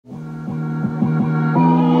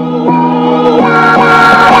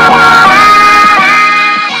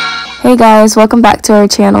Hey guys, welcome back to our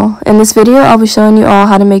channel. In this video, I'll be showing you all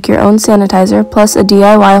how to make your own sanitizer, plus a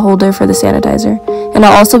DIY holder for the sanitizer. And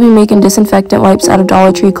I'll also be making disinfectant wipes out of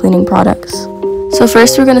Dollar Tree cleaning products. So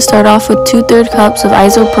first we're going to start off with 2/3 cups of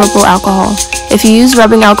isopropyl alcohol. If you use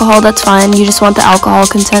rubbing alcohol, that's fine. You just want the alcohol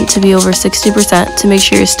content to be over 60% to make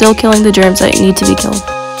sure you're still killing the germs that need to be killed.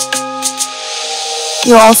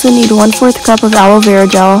 You'll also need 1/4 cup of aloe vera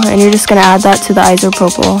gel, and you're just going to add that to the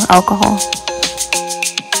isopropyl alcohol.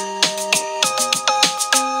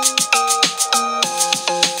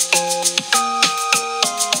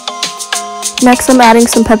 Next, I'm adding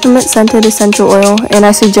some peppermint scented essential oil, and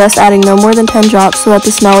I suggest adding no more than 10 drops so that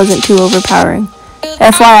the smell isn't too overpowering.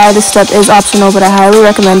 FYI, this step is optional, but I highly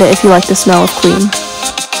recommend it if you like the smell of clean.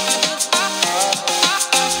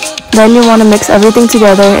 Then you'll want to mix everything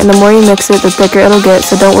together, and the more you mix it, the thicker it'll get,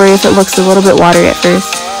 so don't worry if it looks a little bit watery at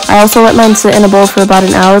first. I also let mine sit in a bowl for about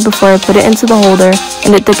an hour before I put it into the holder,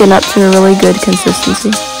 and it thickened up to a really good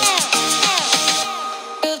consistency.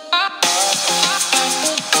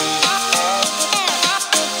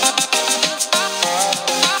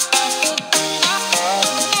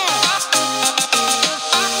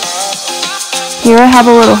 Here I have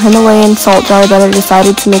a little Himalayan salt jar that I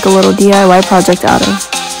decided to make a little DIY project out of.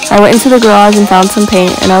 I went into the garage and found some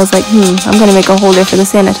paint, and I was like, I'm gonna make a holder for the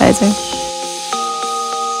sanitizer.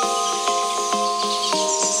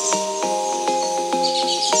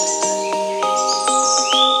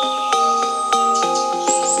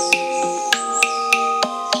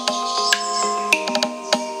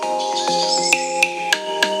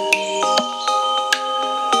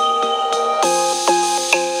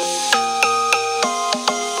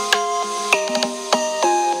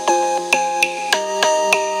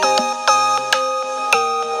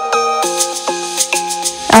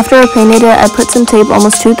 After I painted it, I put some tape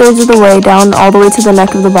almost 2/3 of the way down all the way to the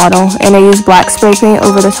neck of the bottle, and I used black spray paint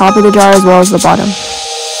over the top of the jar as well as the bottom.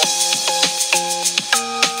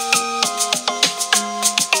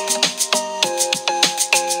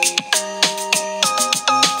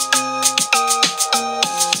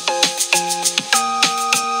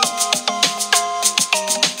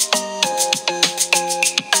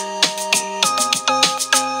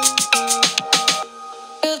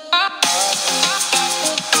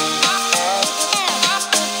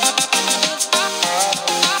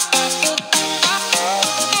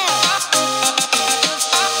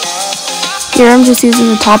 Here I'm just using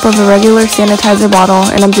the top of a regular sanitizer bottle,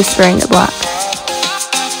 and I'm just spraying it black.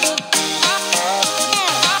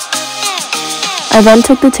 I then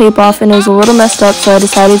took the tape off, and it was a little messed up, so I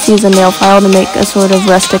decided to use a nail file to make a sort of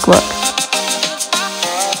rustic look.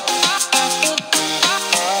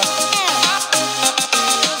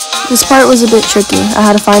 This part was a bit tricky. I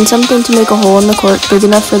had to find something to make a hole in the cork big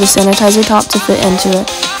enough for the sanitizer top to fit into it.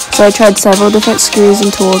 So I tried several different screws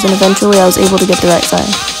and tools, and eventually I was able to get the right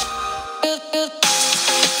size.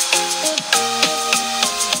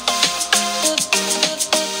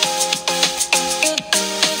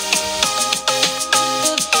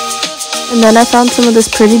 And then I found some of this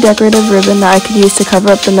pretty decorative ribbon that I could use to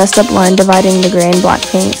cover up the messed up line dividing the gray and black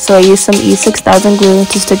paint, so I used some E6000 glue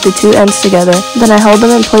to stick the two ends together. Then I held them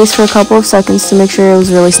in place for a couple of seconds to make sure it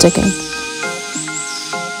was really sticking.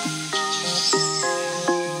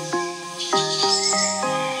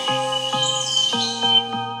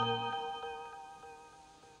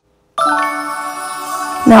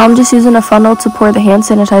 Now I'm just using a funnel to pour the hand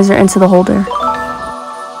sanitizer into the holder.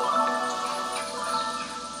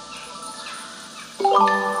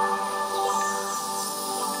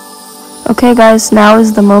 Okay guys, now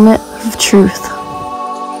is the moment of truth.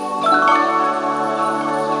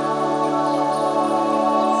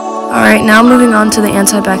 Alright, now moving on to the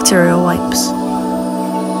antibacterial wipes.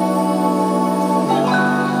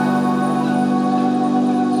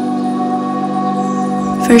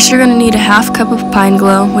 First you're going to need a 1/2 cup of pine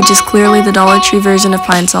glow, which is clearly the Dollar Tree version of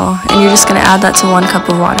pine sol, and you're just going to add that to 1 cup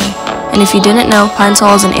of water. And if you didn't know, pine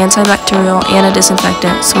sol is an antibacterial and a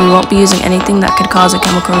disinfectant, so we won't be using anything that could cause a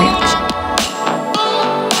chemical reaction.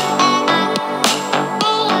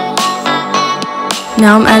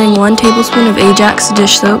 Now I'm adding 1 tablespoon of Ajax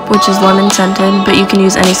dish soap, which is lemon scented, but you can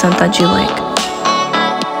use any scent that you like.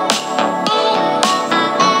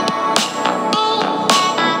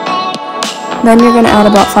 Then you're going to add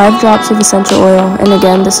about 5 drops of essential oil, and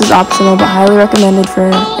again, this is optional but highly recommended for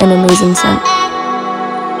an amazing scent.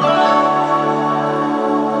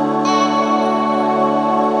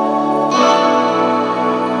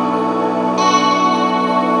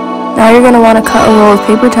 Now you're going to want to cut a roll of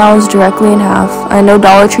paper towels directly in half. I know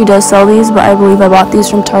Dollar Tree does sell these, but I believe I bought these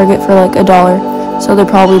from Target for like $1, so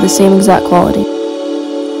they're probably the same exact quality.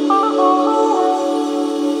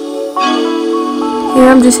 Here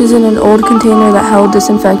I'm just using an old container that held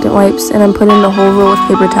disinfectant wipes, and I'm putting the whole roll of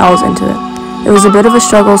paper towels into it. It was a bit of a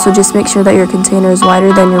struggle, so just make sure that your container is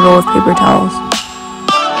wider than your roll of paper towels.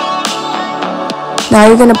 Now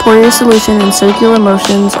you're going to pour your solution in circular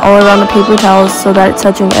motions all around the paper towels so that it's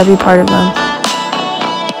touching every part of them.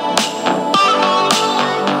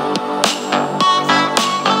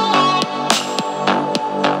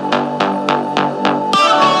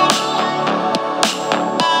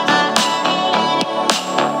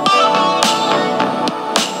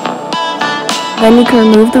 Then you can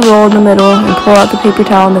remove the roll in the middle and pull out the paper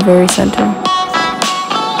towel in the very center.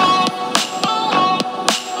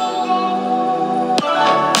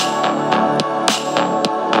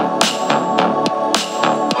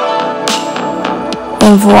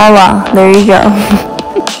 And voila, there you go.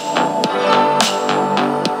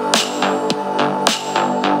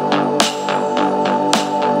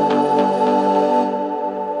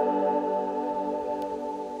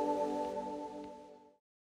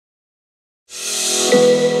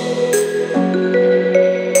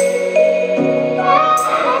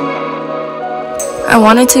 I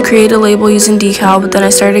wanted to create a label using decal, but then I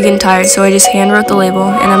started getting tired, so I just hand wrote the label,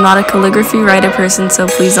 and I'm not a calligraphy writer person, so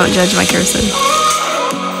please don't judge my cursive.